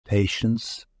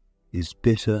Patience is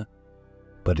bitter,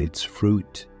 but its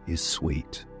fruit is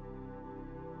sweet.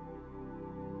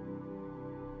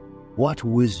 What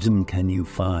wisdom can you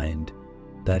find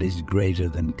that is greater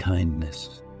than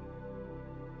kindness?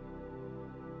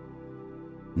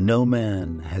 No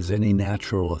man has any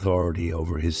natural authority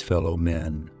over his fellow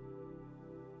men.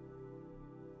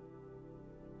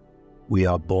 We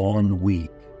are born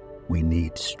weak, we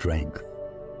need strength.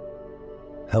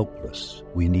 Helpless,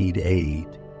 we need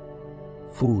aid.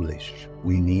 Foolish,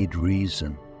 we need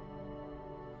reason.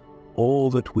 All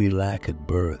that we lack at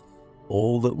birth,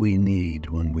 all that we need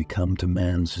when we come to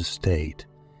man's estate,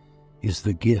 is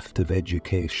the gift of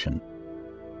education.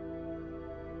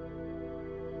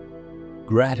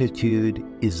 Gratitude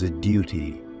is a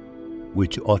duty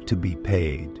which ought to be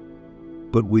paid,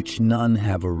 but which none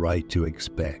have a right to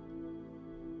expect.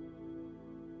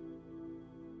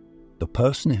 The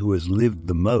person who has lived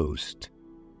the most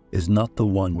is not the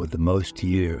one with the most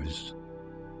years,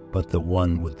 but the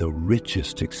one with the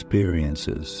richest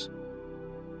experiences.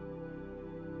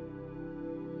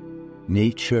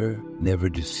 Nature never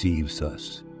deceives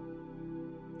us.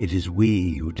 It is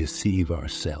we who deceive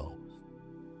ourselves.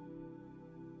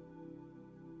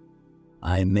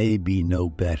 I may be no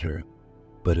better,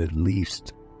 but at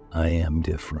least I am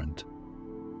different.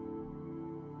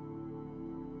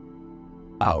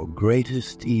 Our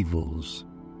greatest evils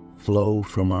flow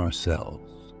from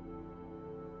ourselves.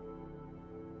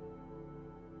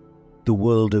 The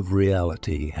world of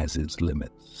reality has its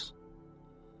limits.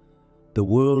 The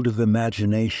world of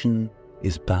imagination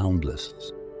is boundless.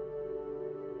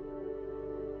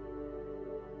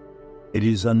 It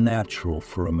is unnatural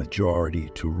for a majority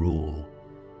to rule,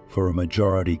 for a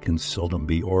majority can seldom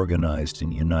be organized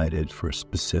and united for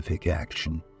specific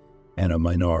action, and a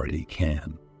minority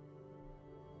can.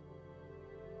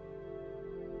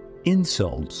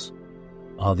 Insults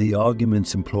are the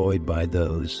arguments employed by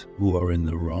those who are in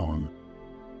the wrong.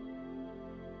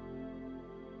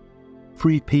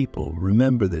 Free people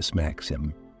remember this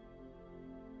maxim.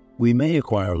 We may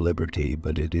acquire liberty,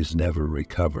 but it is never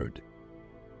recovered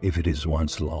if it is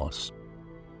once lost.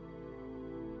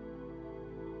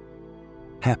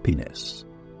 Happiness,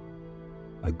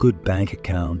 a good bank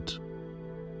account,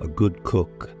 a good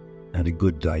cook, and a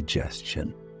good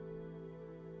digestion.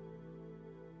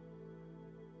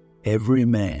 Every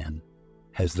man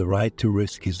has the right to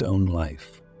risk his own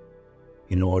life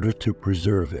in order to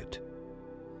preserve it.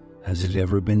 Has it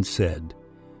ever been said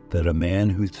that a man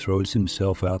who throws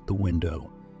himself out the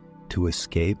window to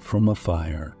escape from a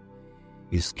fire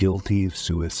is guilty of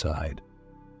suicide?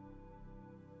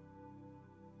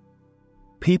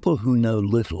 People who know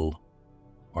little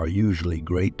are usually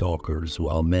great talkers,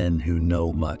 while men who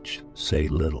know much say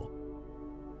little.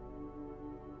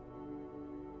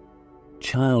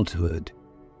 Childhood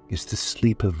is the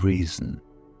sleep of reason.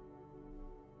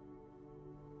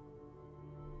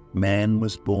 Man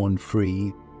was born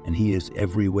free, and he is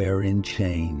everywhere in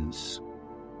chains.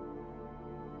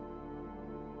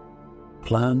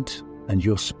 Plant, and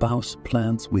your spouse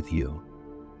plants with you.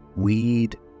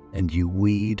 Weed, and you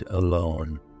weed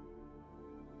alone.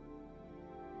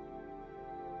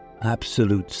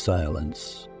 Absolute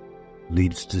silence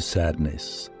leads to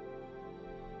sadness.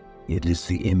 It is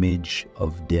the image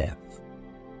of death.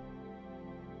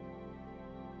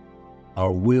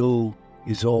 Our will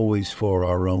is always for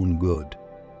our own good,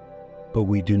 but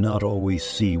we do not always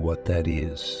see what that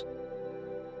is.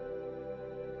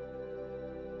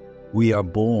 We are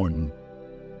born,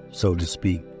 so to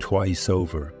speak, twice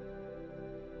over.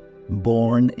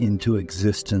 Born into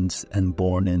existence and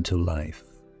born into life.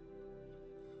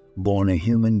 Born a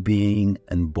human being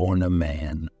and born a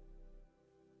man.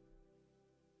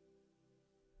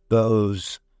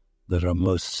 Those that are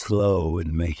most slow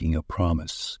in making a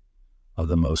promise are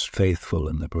the most faithful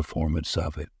in the performance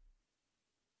of it.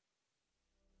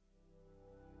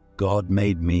 God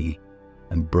made me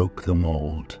and broke the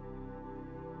mold.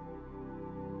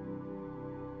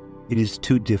 It is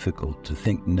too difficult to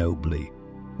think nobly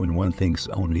when one thinks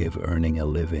only of earning a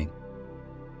living.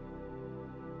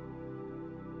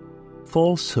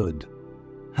 Falsehood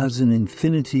has an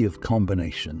infinity of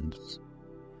combinations,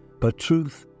 but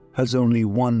truth has only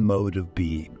one mode of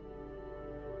being.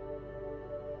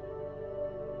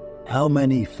 How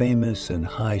many famous and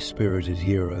high-spirited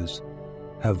heroes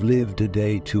have lived a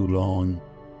day too long?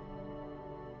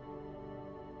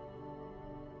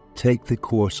 Take the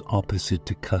course opposite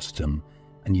to custom,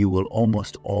 and you will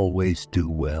almost always do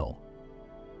well.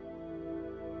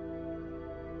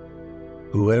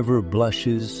 Whoever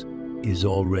blushes is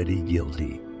already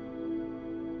guilty.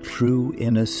 True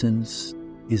innocence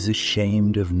is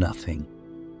ashamed of nothing.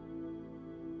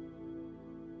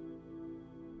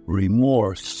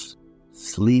 Remorse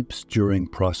sleeps during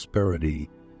prosperity,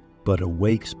 but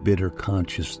awakes bitter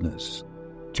consciousness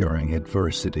during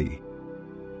adversity.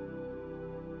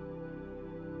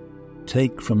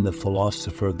 Take from the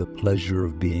philosopher the pleasure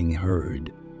of being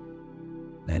heard,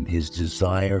 and his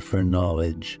desire for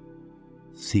knowledge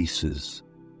ceases.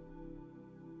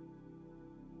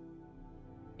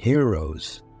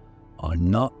 Heroes are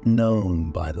not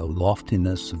known by the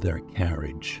loftiness of their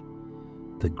carriage.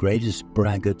 The greatest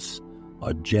braggarts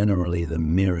are generally the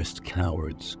merest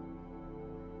cowards.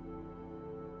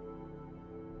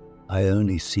 I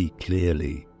only see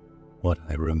clearly what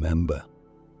I remember.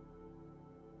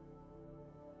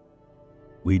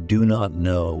 We do not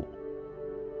know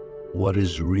what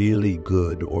is really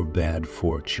good or bad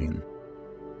fortune.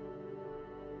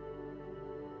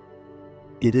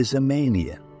 It is a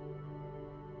mania,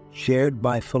 shared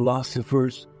by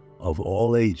philosophers of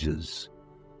all ages,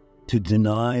 to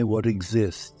deny what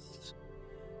exists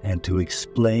and to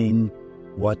explain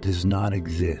what does not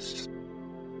exist.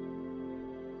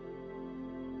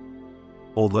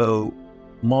 Although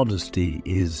modesty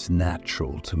is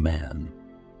natural to man,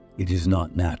 it is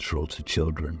not natural to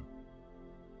children.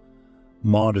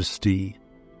 Modesty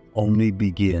only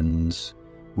begins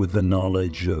with the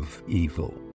knowledge of evil.